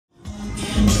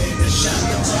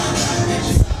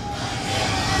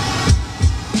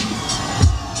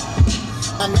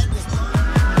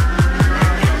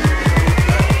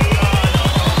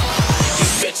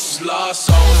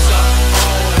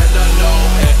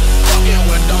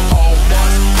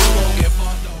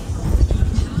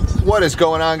What is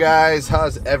going on, guys?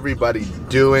 How's everybody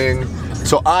doing?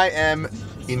 So I am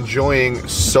enjoying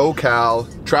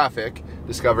SoCal traffic,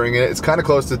 discovering it. It's kind of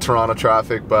close to Toronto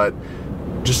traffic, but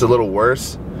just a little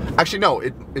worse. Actually, no,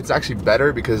 it's actually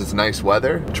better because it's nice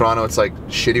weather. Toronto, it's like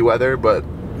shitty weather, but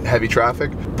heavy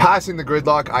traffic. Passing the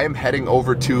gridlock, I am heading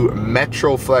over to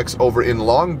Metroflex over in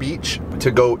Long Beach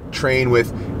to go train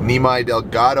with Nimai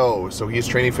Delgado. So he's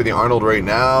training for the Arnold right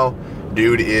now.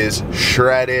 Dude is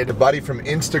shredded. A buddy from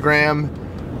Instagram.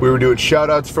 We were doing shout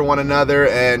outs for one another,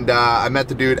 and I met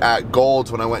the dude at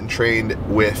Gold's when I went and trained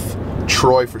with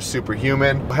Troy for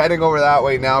Superhuman. Heading over that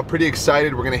way now, pretty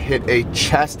excited. We're gonna hit a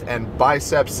chest and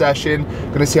bicep session.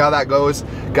 Gonna see how that goes.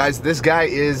 Guys, this guy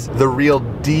is the real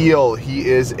deal. He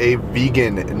is a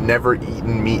vegan, never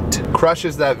eaten meat.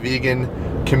 Crushes that vegan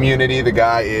community. The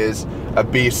guy is a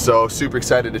beast, so super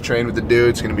excited to train with the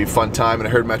dude. It's gonna be a fun time, and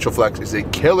I heard Metroflex is a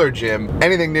killer gym.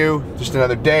 Anything new, just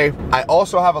another day. I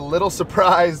also have a little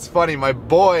surprise. Funny, my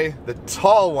boy, the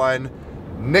tall one,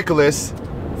 Nicholas,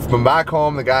 from back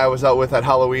home, the guy I was out with at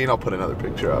Halloween. I'll put another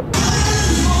picture up.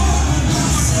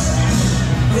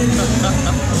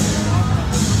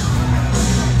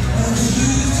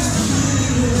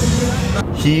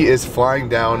 He is flying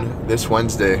down this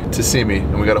Wednesday to see me,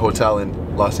 and we got a hotel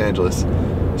in Los Angeles,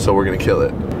 so we're gonna kill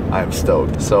it. I am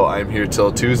stoked. So I am here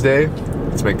till Tuesday.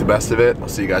 Let's make the best of it. I'll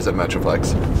see you guys at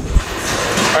Metroflex.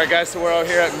 All right, guys, so we're out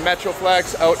here at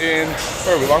Metroflex out in,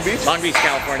 where are we, Long Beach? Long Beach,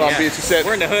 California. Long Beach, you said.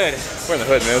 We're in the hood. We're in the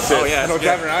hood, man. That's it. Oh, yeah. I know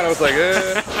driving around, I was like,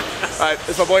 eh. All right,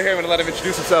 it's my boy here. I'm gonna let him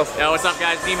introduce himself. Yo, what's up,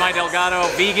 guys? Nimai Delgado,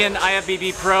 vegan,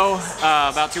 Ifbb pro.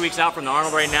 About 2 weeks out from the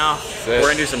Arnold right now. We're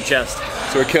gonna do some chest.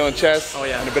 So we're killing chest. Oh,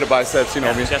 yeah. And a bit of biceps, you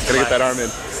know me. Gotta get that arm in.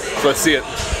 So let's see it.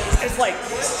 It's like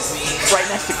right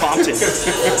next to Compton.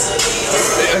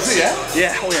 That's it, yeah?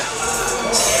 Yeah, oh yeah.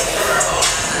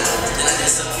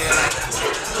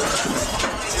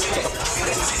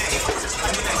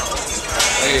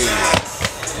 Hey.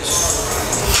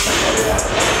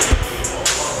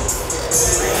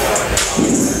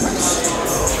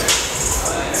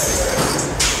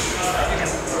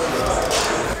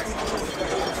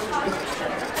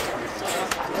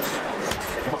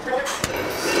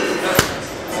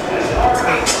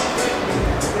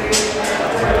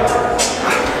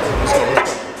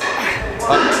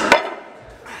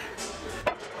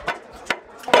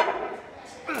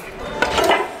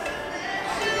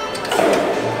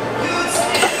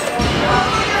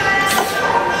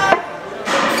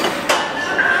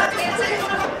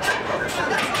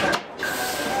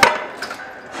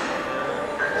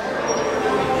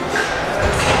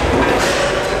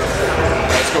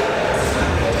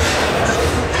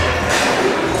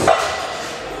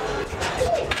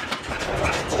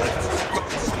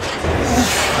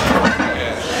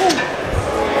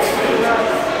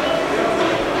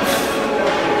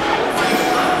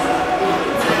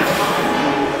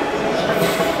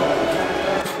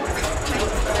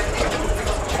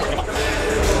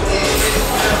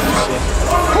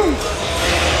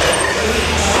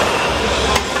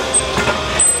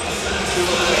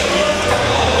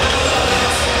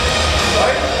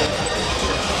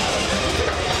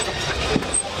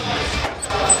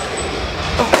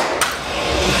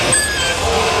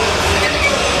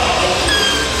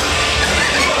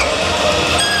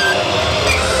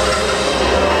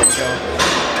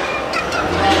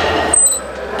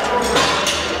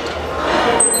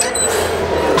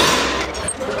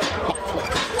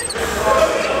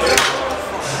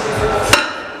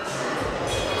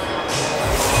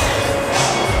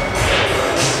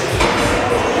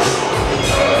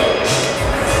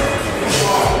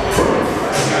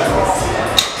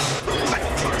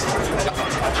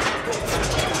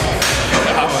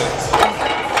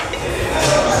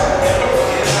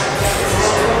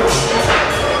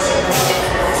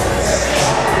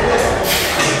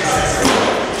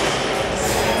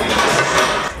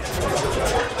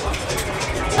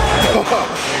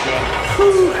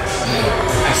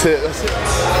 That's it, that's it.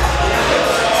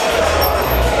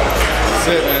 That's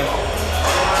it, man.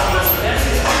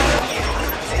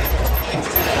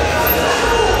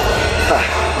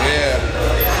 Yeah.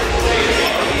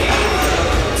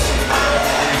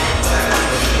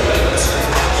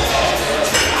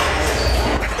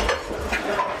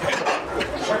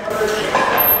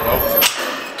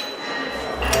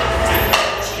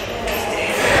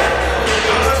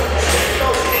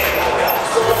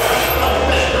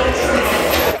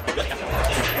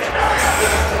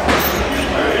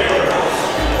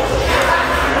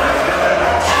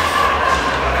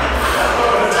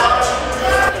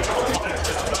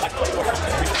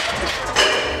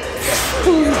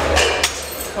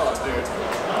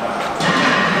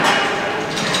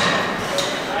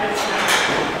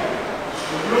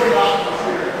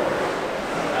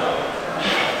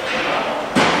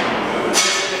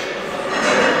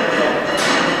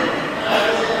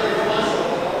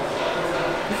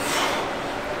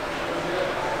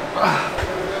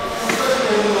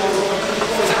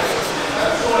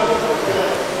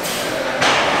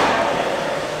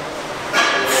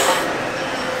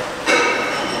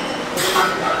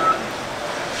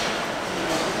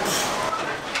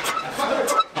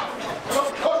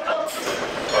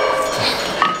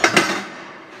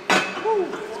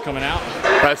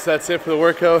 so that's it for the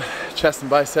workout. Chest and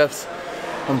biceps.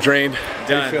 I'm drained.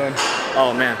 Done. How you feeling?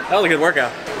 Oh man, that was a good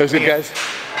workout. That was good, guys.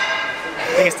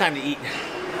 I think it's time to eat.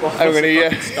 I'm gonna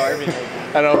eat. Starving.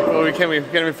 I know. Well, we can't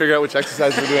even figure out which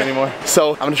exercise we're doing anymore.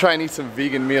 So I'm gonna try and eat some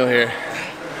vegan meal here.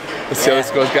 Let's see how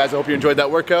this goes, guys. I hope you enjoyed that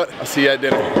workout. I'll see you at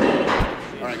dinner.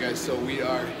 All right, guys. So we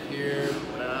are here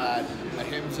at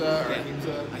Ahimsa.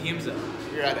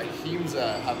 We're at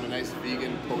Ahimsa having a nice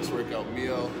vegan post-workout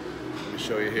meal. Let me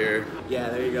show you here. Yeah,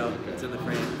 there you go. It's in the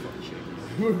frame.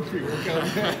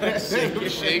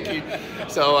 Shaky.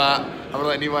 So I'm gonna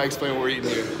let Nimai explain what we're eating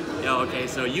here. Okay,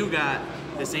 so you got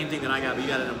the same thing that I got, but you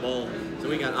got it in a bowl. So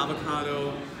we got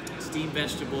avocado, steamed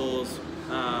vegetables,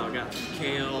 we got some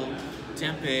kale,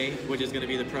 tempeh, which is going to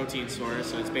be the protein source.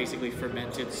 So it's basically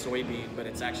fermented soybean, but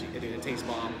it's actually, it tastes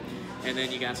bomb. And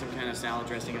then you got some kind of salad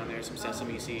dressing on there, some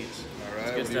sesame seeds. All right.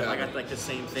 It's good stuff. I got like the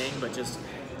same thing, but just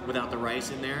without the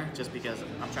rice in there, just because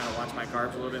I'm trying to watch my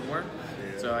carbs a little bit more.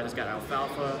 Yeah. So I just got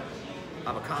alfalfa,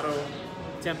 avocado,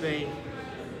 tempeh,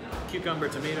 cucumber,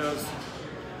 tomatoes.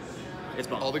 It's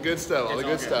bomb. All the good stuff. All the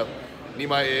good stuff.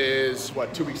 Nimai is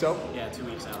what, 2 weeks out? Yeah, 2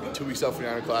 weeks out. 2 weeks out for the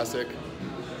Iron Classic.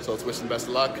 So let's wish him best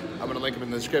of luck. I'm gonna link him in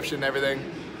the description and everything.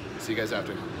 See you guys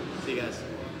after. See you guys.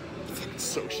 It's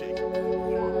so shaky.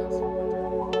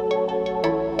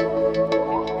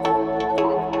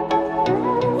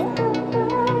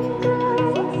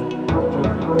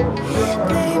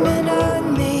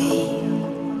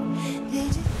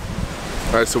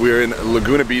 All right, so we are in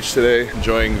Laguna Beach today,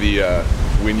 enjoying the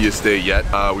windiest day yet.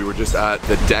 We were just at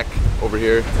the deck over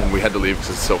here, and we had to leave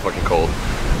because it's so fucking cold.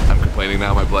 I'm complaining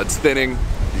now, my blood's thinning.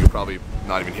 You can probably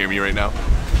not even hear me right now.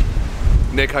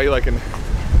 Nick, how you liking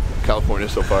California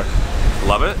so far?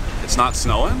 Love it. It's not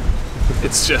snowing.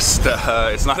 It's just,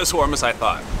 it's not as warm as I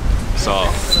thought. So,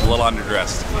 a little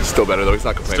underdressed. Still better though, he's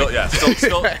not complaining.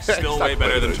 Still way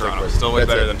better than Toronto. Still way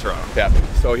better than Toronto. Yeah,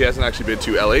 so he hasn't actually been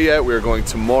to LA yet. We're going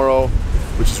tomorrow,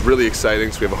 which is really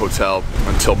exciting. So we have a hotel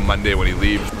until Monday when he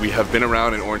leaves. We have been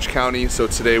around in Orange County, so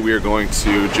today we are going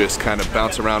to just kind of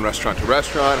bounce around restaurant to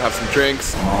restaurant, have some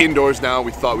drinks. Indoors now,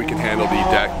 we thought we could handle the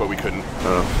deck, but we couldn't. I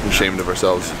don't know, we're ashamed of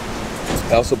ourselves.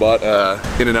 I also bought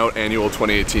In-N-Out annual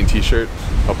 2018 t-shirt.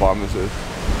 How bomb this is.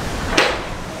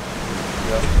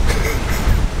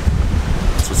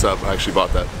 That's what's up, I actually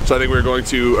bought that. So I think we're going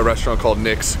to a restaurant called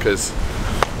Nick's, because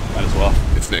might as well.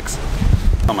 It's Nick's.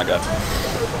 Oh my god.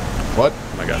 What?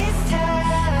 Oh my god.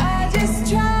 I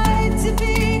just tried to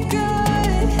be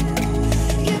good.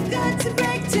 You've got to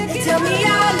break to tell me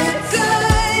I look good.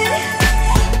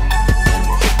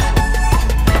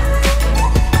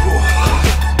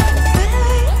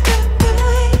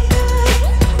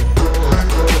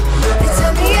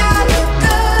 Tell me I look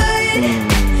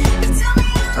good.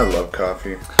 I love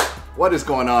coffee. What is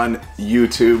going on,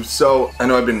 YouTube? So I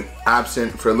know I've been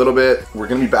absent for a little bit. We're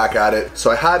gonna be back at it.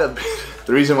 So I had a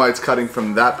the reason why it's cutting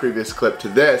from that previous clip to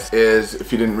this is,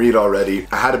 if you didn't read already,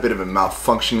 I had a bit of a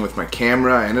malfunction with my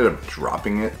camera. I ended up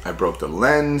dropping it. I broke the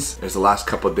lens. There's the last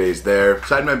couple of days there.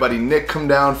 So I had my buddy Nick come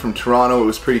down from Toronto. It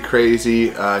was pretty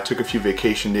crazy. I took a few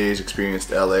vacation days,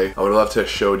 experienced LA. I would love to have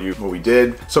showed you what we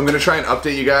did. So I'm gonna try and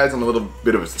update you guys on a little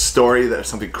bit of a story that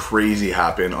something crazy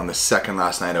happened on the second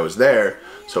last night I was there.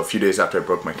 So a few days after I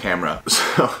broke my camera.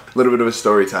 So a little bit of a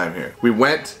story time here. We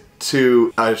went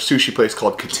to a sushi place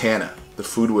called Katana. The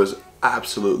food was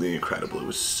absolutely incredible. It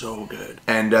was so good.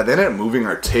 And they ended up moving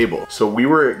our table. So we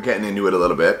were getting into it a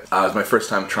little bit. It was my first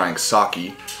time trying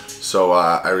sake. So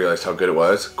I realized how good it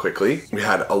was quickly. We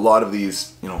had a lot of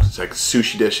these, you know, like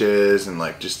sushi dishes and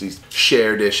like just these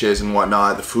share dishes and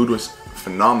whatnot. The food was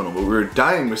phenomenal, but we were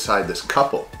dining beside this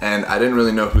couple and I didn't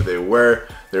really know who they were.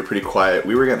 They were pretty quiet.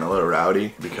 We were getting a little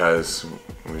rowdy because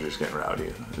we were just getting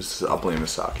rowdy. Just upping the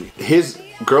sake. His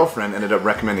girlfriend ended up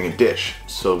recommending a dish.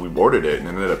 So we ordered it and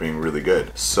it ended up being really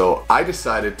good. So I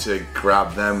decided to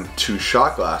grab them 2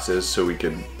 shot glasses so we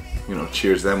could, you know,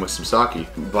 cheers them with some sake.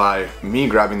 By me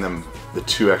grabbing them the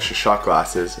 2 extra shot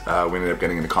glasses, we ended up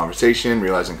getting into conversation,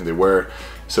 realizing who they were.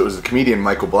 So it was the comedian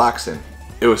Michael Blackson.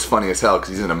 It was funny as hell because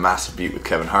he's in a massive beat with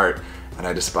Kevin Hart. And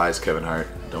I despise Kevin Hart.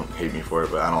 Don't hate me for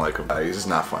it, but I don't like him. He's just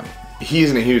not funny.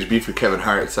 He's in a huge beef with Kevin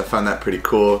Hart, so I found that pretty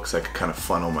cool because I could kind of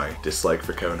funnel my dislike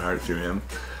for Kevin Hart through him.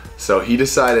 So he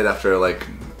decided after, like,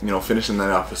 you know, finishing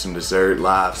that off with some dessert,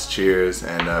 laughs, cheers,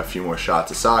 and a few more shots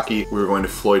of sake, we were going to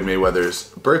Floyd Mayweather's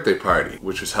birthday party,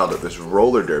 which was held at this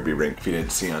roller derby rink, if you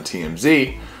didn't see on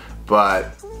TMZ.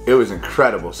 But It was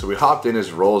incredible. So we hopped in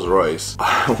his Rolls Royce,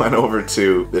 went over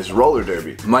to this roller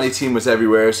derby. Money team was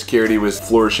everywhere, security was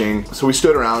flourishing. So we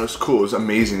stood around, it was cool, it was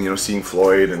amazing, you know, seeing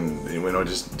Floyd and, you know,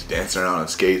 just dancing around on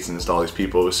skates and just all these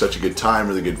people. It was such a good time,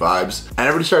 really good vibes. And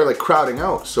everybody started like crowding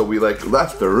out. So we like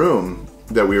left the room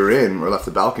that we were in, or left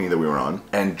the balcony that we were on,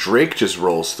 and Drake just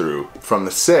rolls through from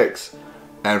the 6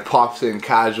 and pops in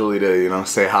casually to, you know,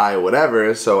 say hi or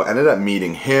whatever. So I ended up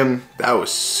meeting him. That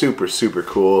was super, super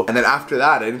cool. And then after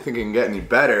that, I didn't think it can get any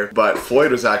better, but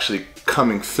Floyd was actually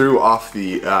coming through off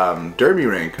the derby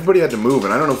rink. Everybody had to move,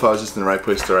 and I don't know if I was just in the right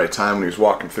place at the right time when he was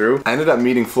walking through. I ended up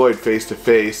meeting Floyd face to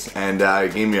face, and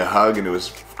he gave me a hug, and it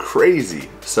was crazy.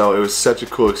 So it was such a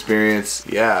cool experience.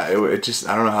 Yeah, it just,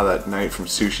 I don't know how that night from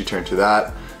sushi turned to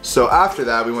that. So after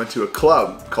that, we went to a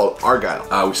club called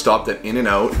Argyle. We stopped at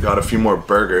In-N-Out, got a few more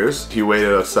burgers. He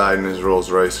waited outside in his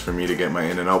Rolls Royce for me to get my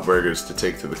In-N-Out burgers to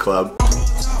take to the club.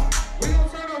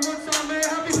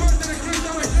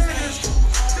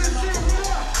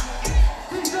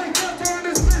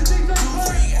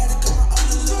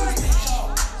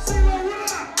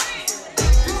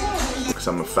 Because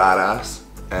I'm a fat ass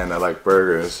and I like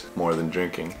burgers more than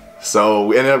drinking. So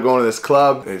we ended up going to this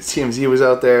club. TMZ was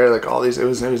out there, like all these, it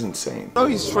was insane. Oh,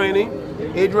 he's training.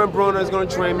 Adrian Broner is going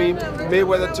to train me.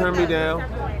 Mayweather turned me down.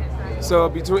 So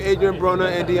between Adrian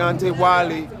Broner and Deontay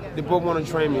Wiley, they both want to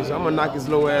train me. So I'm going to knock his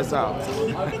low ass out.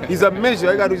 He's a midget.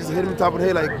 I got to just hit him top of the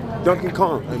head like Donkey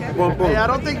Kong. Like boom, boom. Hey, I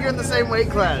don't think you're in the same weight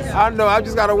class. I know. I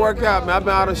just got to work out, man. I've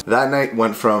been out of That night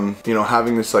went from, you know,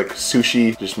 having this like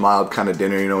sushi, just mild kind of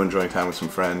dinner, you know, enjoying time with some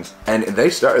friends. And they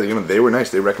started, you know, they were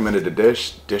nice. They recommended a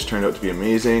dish. Dish turned out to be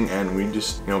amazing. And we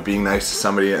just, you know, being nice to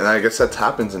somebody. And I guess that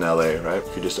happens in LA, right?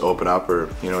 If you just open up, or,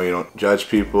 you know, you don't judge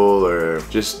people, or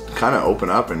just kind of open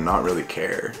up and not really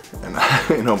care. And,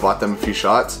 you know, bought them a few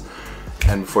shots.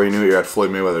 And before you knew it, you're at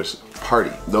Floyd Mayweather's party.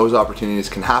 Those opportunities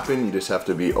can happen. You just have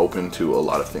to be open to a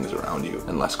lot of things around you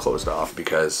and less closed off,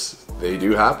 because they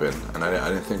do happen. And I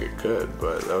didn't think it could,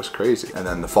 but that was crazy. And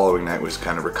then the following night was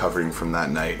kind of recovering from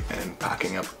that night and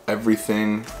packing up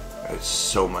everything. It's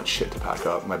so much shit to pack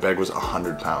up. My bag was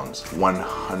 100 pounds.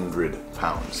 100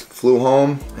 pounds. Flew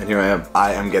home, and here I am.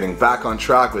 I am getting back on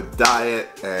track with diet,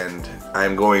 and I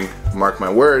am going, mark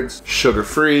my words,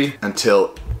 sugar-free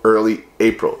until early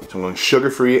April. So I'm going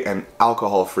sugar-free and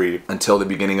alcohol-free until the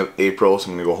beginning of April.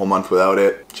 So I'm gonna go a whole month without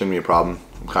it. Shouldn't be a problem.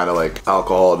 I'm kind of like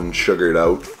alcoholed and sugared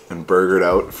out and burgered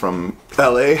out from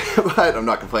LA, but I'm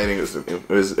not complaining. It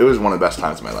was one of the best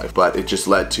times of my life. But it just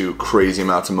led to crazy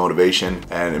amounts of motivation,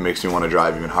 and it makes me want to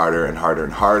drive even harder and harder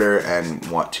and harder, and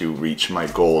want to reach my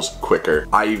goals quicker.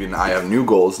 I have new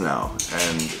goals now,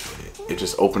 and it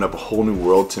just opened up a whole new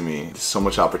world to me. There's so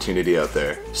much opportunity out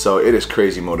there. So it is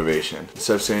crazy motivation.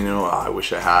 Instead of saying, you know, oh, I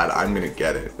wish I had, I'm gonna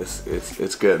get it.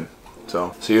 It's good.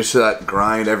 So here's to that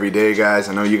grind every day, guys.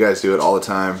 I know you guys do it all the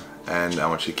time, and I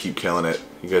want you to keep killing it.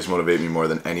 You guys motivate me more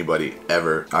than anybody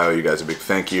ever. I owe you guys a big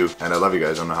thank you, and I love you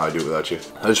guys. I don't know how I do it without you.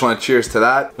 I just want to cheers to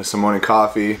that with some morning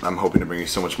coffee. I'm hoping to bring you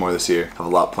so much more this year. Have a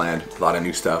lot planned, a lot of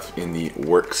new stuff in the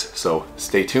works, so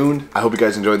stay tuned. I hope you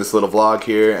guys enjoyed this little vlog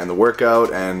here and the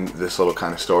workout and this little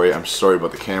kind of story. I'm sorry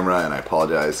about the camera, and I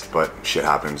apologize, but shit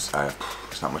happens.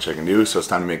 There's not much I can do, so it's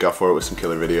time to make up for it with some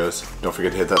killer videos. Don't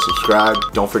forget to hit that subscribe.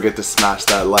 Don't forget to smash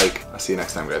that like. I'll see you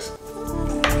next time, guys.